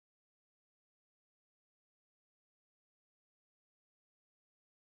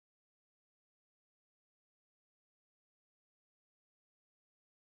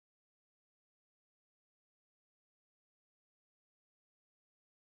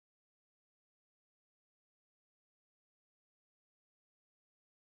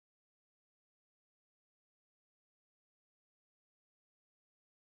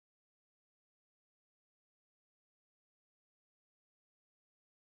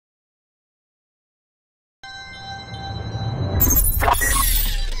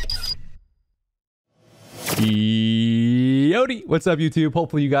Yodi, what's up YouTube?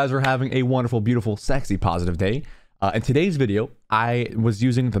 Hopefully you guys are having a wonderful, beautiful, sexy, positive day. In today's video, I was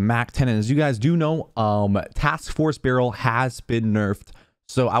using the MAC 10, and as you guys do know, Task Force Barrel has been nerfed.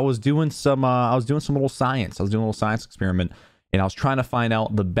 So I was doing some little science. I was doing a little science experiment, and I was trying to find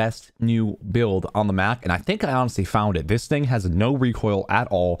out the best new build on the Mac, and I think I honestly found it. This thing has no recoil at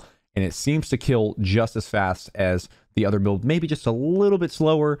all, and it seems to kill just as fast as the other build, maybe just a little bit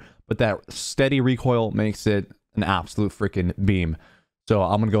slower, but that steady recoil makes it an absolute freaking beam. So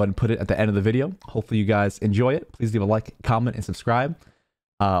I'm gonna go ahead and put it at the end of the video. Hopefully you guys enjoy it. Please leave a like, comment, and subscribe.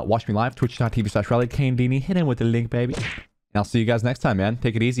 Watch me live, twitch.tv/RileyKandini. Hit in with the link, baby. And I'll see you guys next time, man.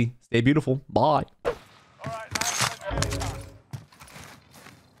 Take it easy. Stay beautiful. Bye.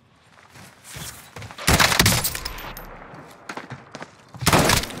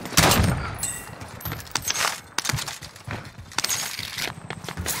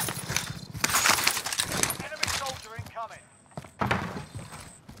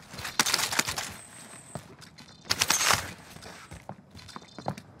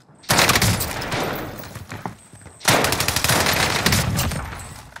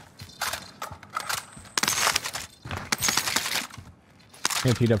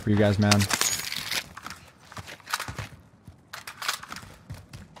 I'm gonna heat up for you guys, man.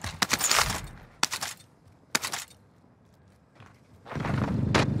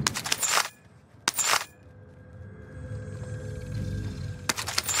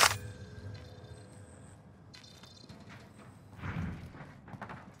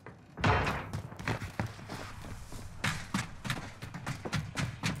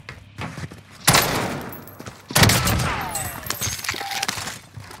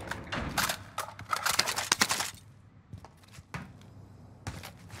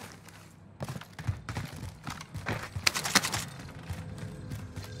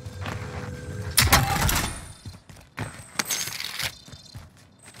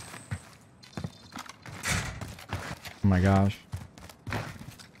 Oh my gosh.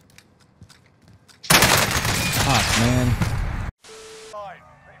 Oh, man. If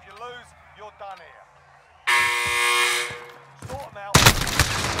you lose, you're done here. Sort them out.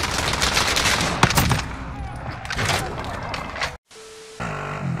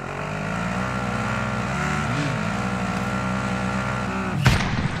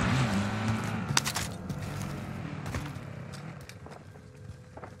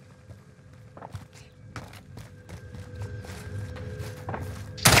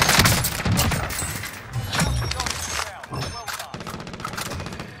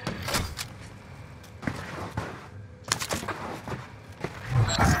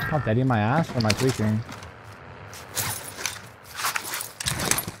 Not dead in my ass, or am I tweaking?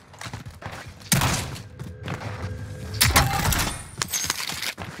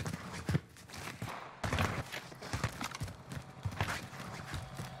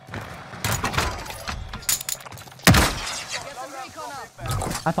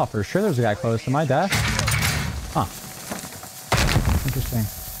 I thought for sure there was a guy close to my death. Huh. Interesting.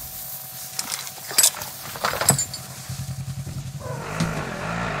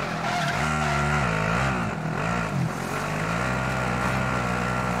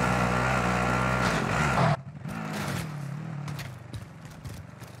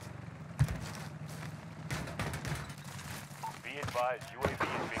 UAV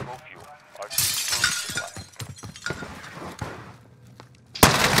is bingo fuel. RTV for resupply.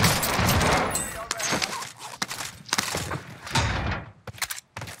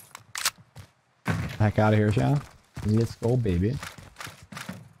 Heck out of here, Sean. Let's go, baby.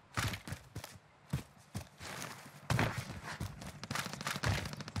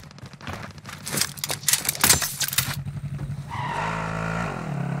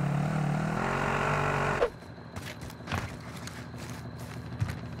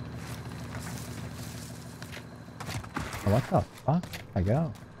 What the fuck? I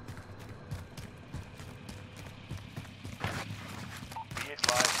go. Be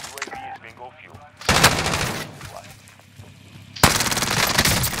advised, UAV is bingo fuel.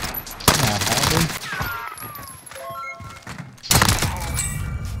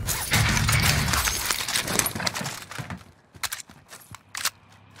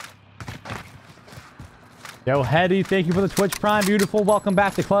 Yo, Hetty, thank you for the Twitch Prime. Beautiful. Welcome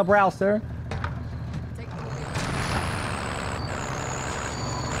back to Club Rouse, sir.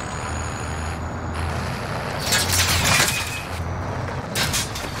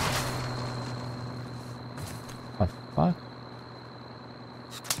 What the fuck?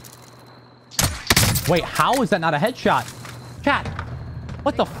 Wait, how is that not a headshot? Chat,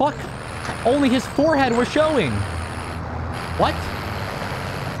 what the fuck? Only his forehead was showing. What?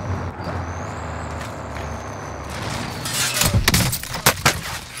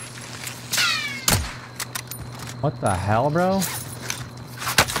 What the hell, bro?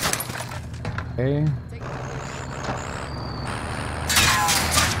 Okay.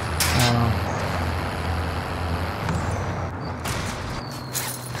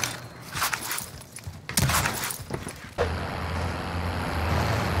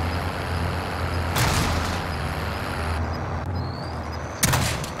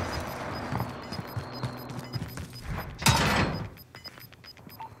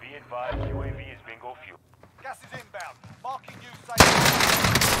 Be advised, UAV is bingo fuel. Gas is inbound. Marking you safe.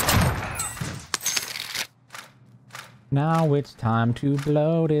 Now it's time to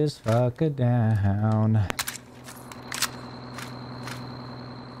blow this fucker down. Bounty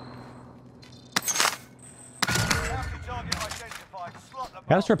target identified. Slot the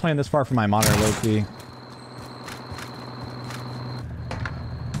Gotta start playing this far from my monitor, low key.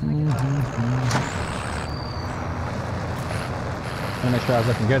 I'm gonna make sure I was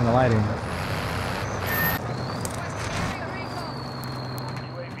looking good in the lighting.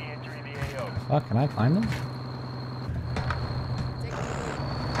 UAV entering the AO. Fuck, can I climb them?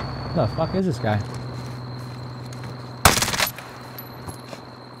 What the fuck is this guy?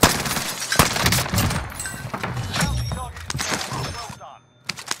 bounty target is down. Well done.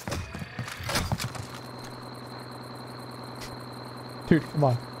 Dude, come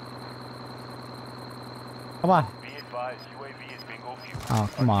on. Come on. Be advised, UAV is bingo fuel. Oh,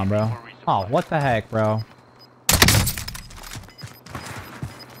 come on, bro. Oh, what the heck, bro?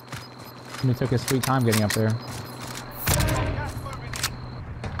 He took his sweet time getting up there. Gas moving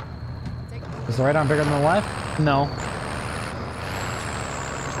in. Is the right arm bigger than the left? No.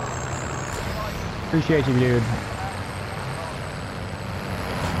 Appreciate you, dude.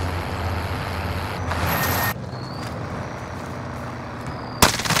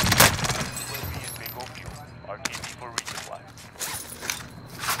 UAV is bingo fuel. RTB for resupply.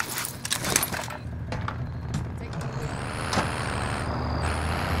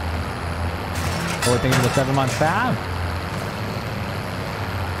 Forward thinking of the 7-month fab.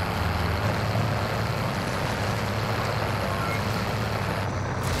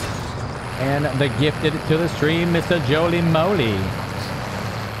 And the gifted to the stream, Mr. Jolie Moly.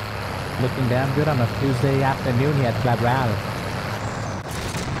 Looking damn good on a Tuesday afternoon here at Glad.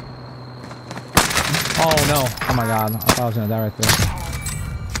 Oh no. Oh my god. I thought I was gonna die right there.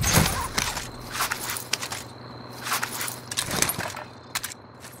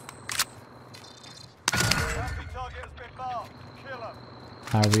 Bounty target has been marked. Kill him.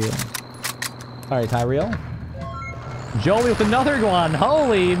 Tyrell. Sorry, Tyrell. Jolie with another one.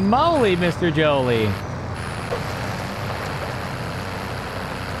 Holy moly, Mr. Jolie. Be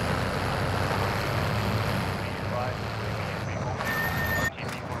advised, UAV is bingo fuel.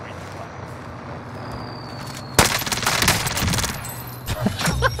 RTB for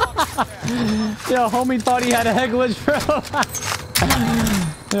resupply. Yo, homie thought he had a head glitch, bro.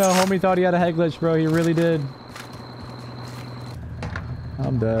 Yo, homie thought he had a head glitch, bro. He really did.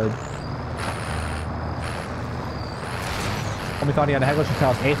 I'm dead. Homie thought he had a head glitch until I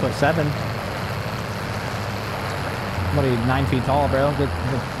was 8'7". Somebody 9 feet tall, bro. Good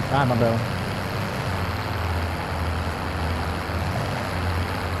time, my bro.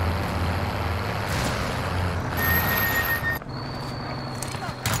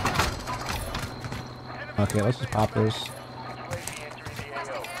 Okay, let's just pop this. UAV entering the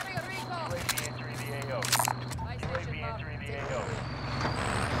AO. UAV entering the AO. UAV entering the AO.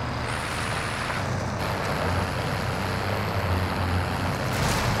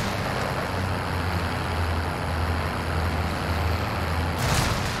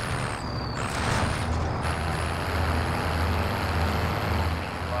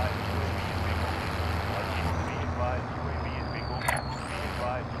 Be advised, UAV is bingo fuel. Be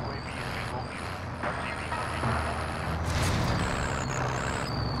advised, UAV is bingo fuel. RTB for resupply.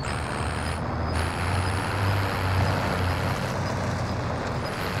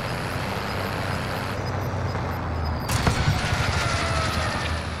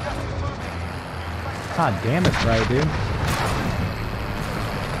 God damn it, right, dude.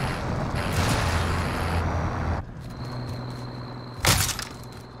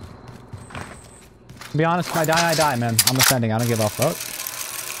 To be honest, if I die, I die, man. I'm ascending. I don't give a fuck.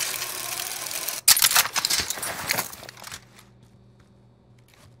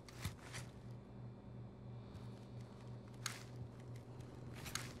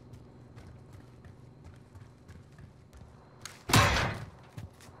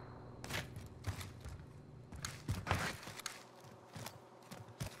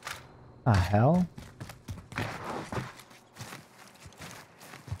 The hell?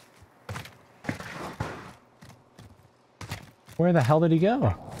 Where the hell did he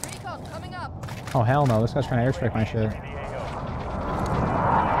go? Recon coming up. Oh, hell no. This guy's trying to airstrike my shit.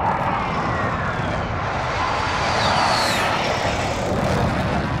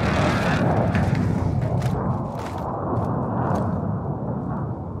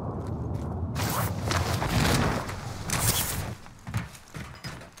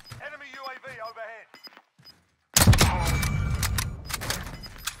 Enemy UAV overhead.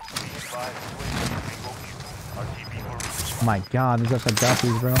 Oh my god, these guys have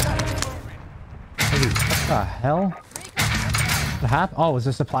guppies, bro. Holy, what the hell? What happened? Oh, is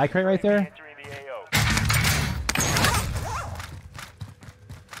there a supply crate right there?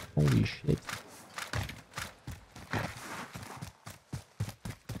 Holy shit.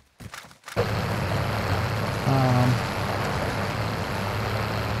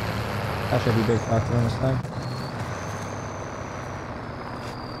 That should be big factor on this thing.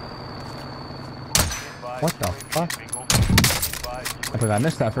 What the fuck? I believe I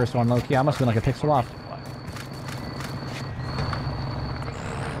missed that first one, low-key. I must have been like a pixel off.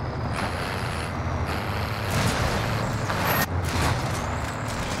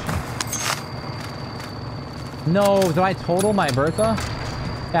 No, did I total my Bertha?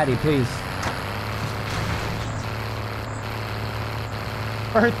 Daddy, please.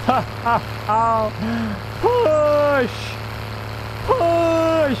 Bertha! Oh, push!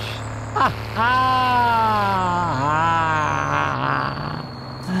 Push!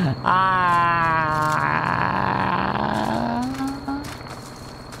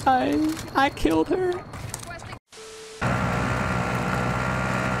 I killed her.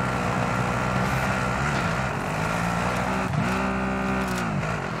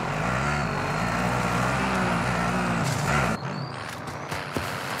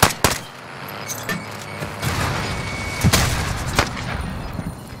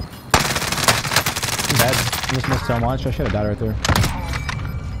 Dead. I just missed so much. I should have died right there.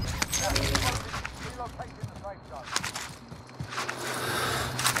 Relocating the safe zone.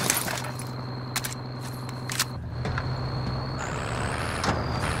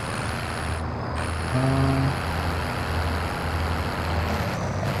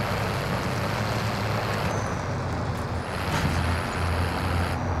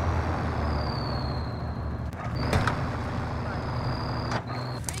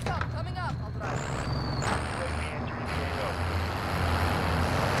 Coming up. I'll drive.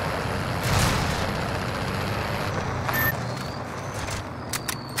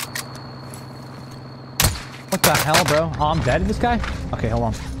 What the hell, bro? Oh, I'm dead to this guy? Okay, hold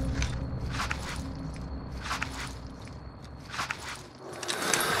on.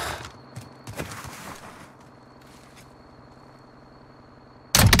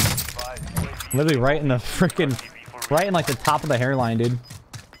 Literally right in the freaking... Right in like the top of the hairline, dude.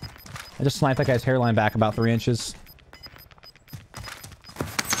 I just sniped that guy's hairline back about 3 inches.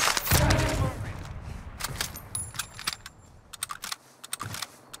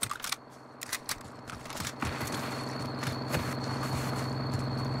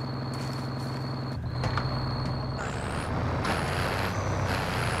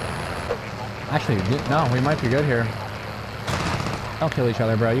 Actually, no, we might be good here. Don't kill each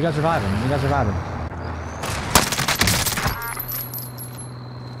other, bro. You guys are vibing. You guys are vibing.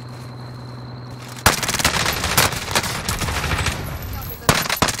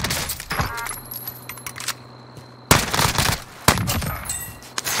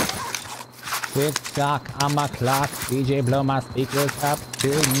 Tick tock, I'm a clock. DJ blow my speakers up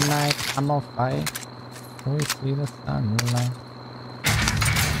tonight. I'm on fire. We see the sunlight.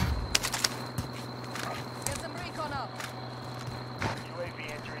 Get some recon up.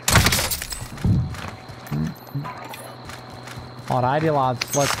 Alrighty,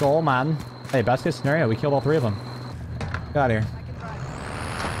 lads. Let's go, man. Hey, best case scenario, we killed all 3 of them. Get out of here. I can drive.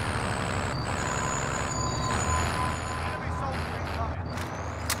 Enemy soldier incoming.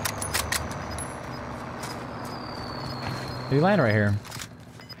 Did he land right here?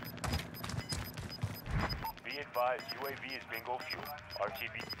 Be advised, UAV is bingo fuel.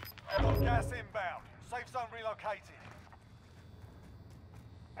 RTB. Got gas inbound. Safe zone relocated.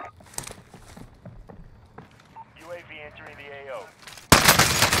 UAV entering the AO.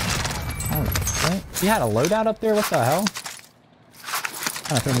 Oh, shit. He had a loadout up there? What the hell?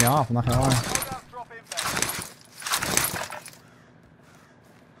 Kind of threw me off, I'm not gonna lie. Loadout drop inbound.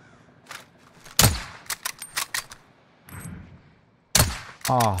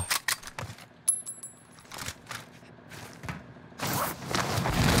 Oh.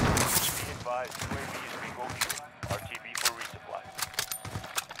 Be advised, UAV is bingo fuel. RTB for resupply.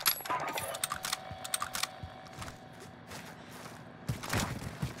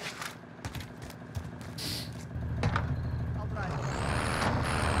 I'll drive.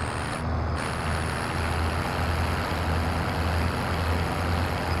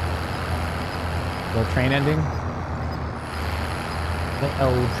 Little train ending.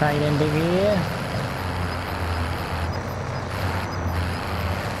 Little train ending here.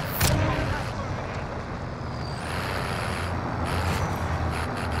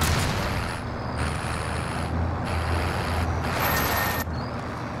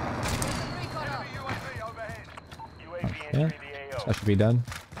 Recon up. UAV overhead. UAV Yeah, entering the AO. that should be done.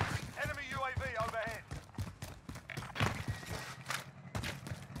 Enemy UAV overhead.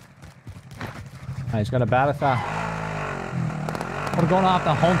 He's got a battlestar. We're going off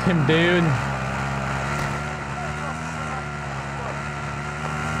to hunt him, dude.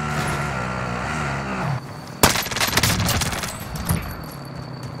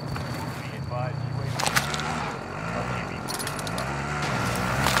 Be advised, UAV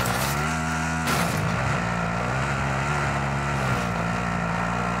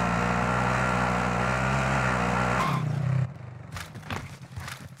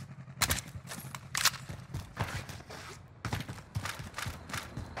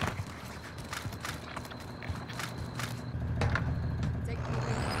Take me.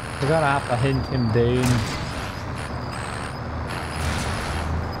 We're gonna have to hunt him, dude.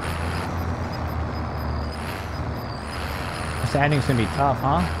 This ending's gonna be tough,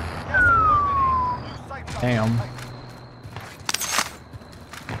 huh? Gas is moving in. New safe zone Damn. located.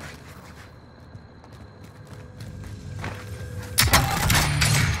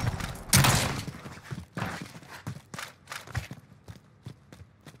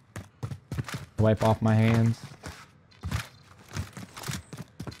 Wipe off my hands.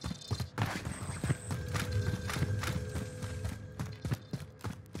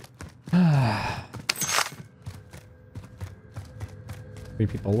 Three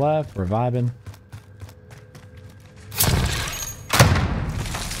people left. We're vibing.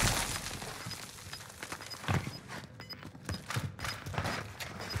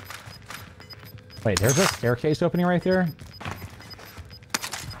 Wait, there's a staircase opening right there?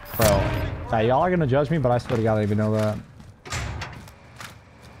 Bro, y'all are gonna judge me, but I swear to God, I didn't even know that.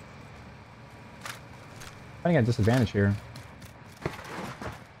 I think I had disadvantage here.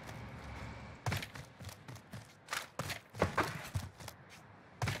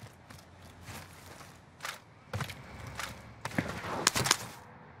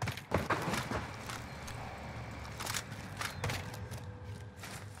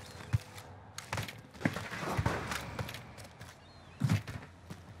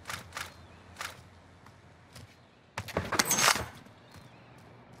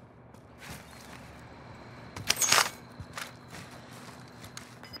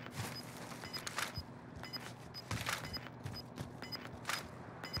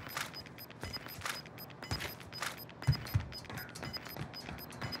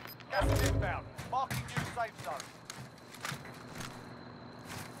 Gas is inbound. Marking new safe zone.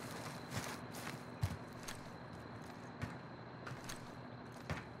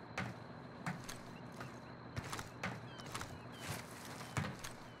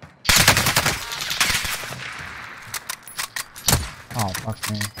 Oh, fuck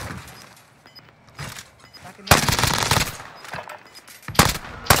me.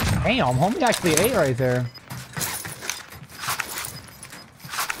 Damn, homie actually ate right there.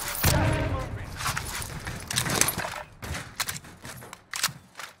 Gas is moving.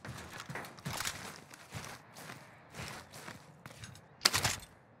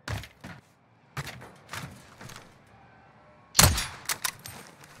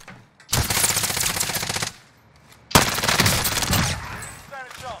 Stand a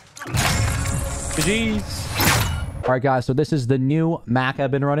chance. Good GG's. All right, guys. So this is the new Mac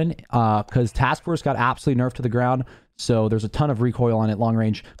I've been running because Task Force got absolutely nerfed to the ground. So there's a ton of recoil on it, long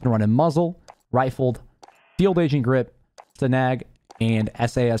range. Been running muzzle, rifled, field agent grip, Snag, and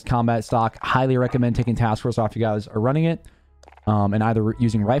SAS combat stock. Highly recommend taking Task Force off if you guys are running it, and either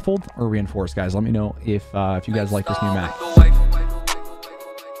using rifled or reinforced, guys. Let me know if you guys like this new Mac.